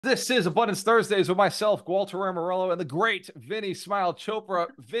This is Abundance Thursdays with myself, Walter Morello, and the great Vinney Smile Chopra.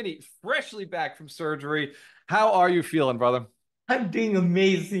 Vinney, freshly back from surgery. How are you feeling, brother? I'm doing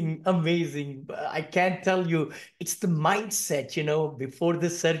amazing, amazing. I can't tell you. It's the mindset, before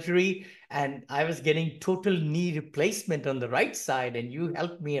the surgery, and I was getting total knee replacement on the right side, and you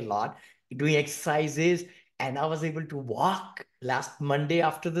helped me a lot doing exercises, and I was able to walk last Monday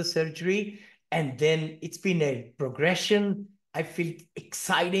after the surgery, and then it's been a progression. I feel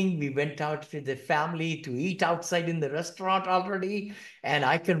exciting. We went out with the family to eat outside in the restaurant already, and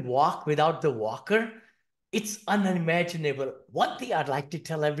I can walk without the walker. It's unimaginable. One thing I'd like to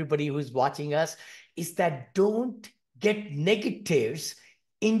tell everybody who's watching us is that don't get negatives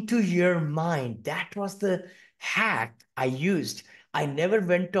into your mind. That was the hack I used. I never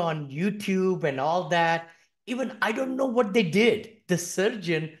went on YouTube and all that. Even I don't know what they did. The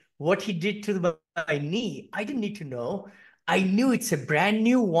surgeon, what he did to my knee, I didn't need to know. I knew it's a brand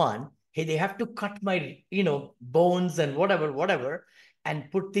new one. Hey, they have to cut my, bones and whatever, whatever, and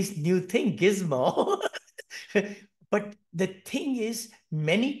put this new thing, gizmo. But the thing is,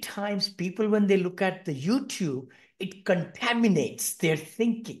 many times people, when they look at the YouTube, it contaminates their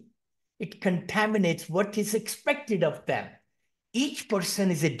thinking. It contaminates what is expected of them. Each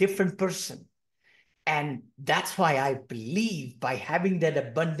person is a different person. And that's why I believe by having that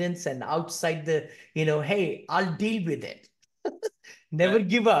abundance and outside the, hey, I'll deal with it. Never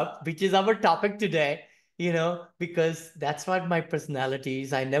give up, which is our topic today, because that's what my personality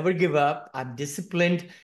is. I never give up. I'm disciplined.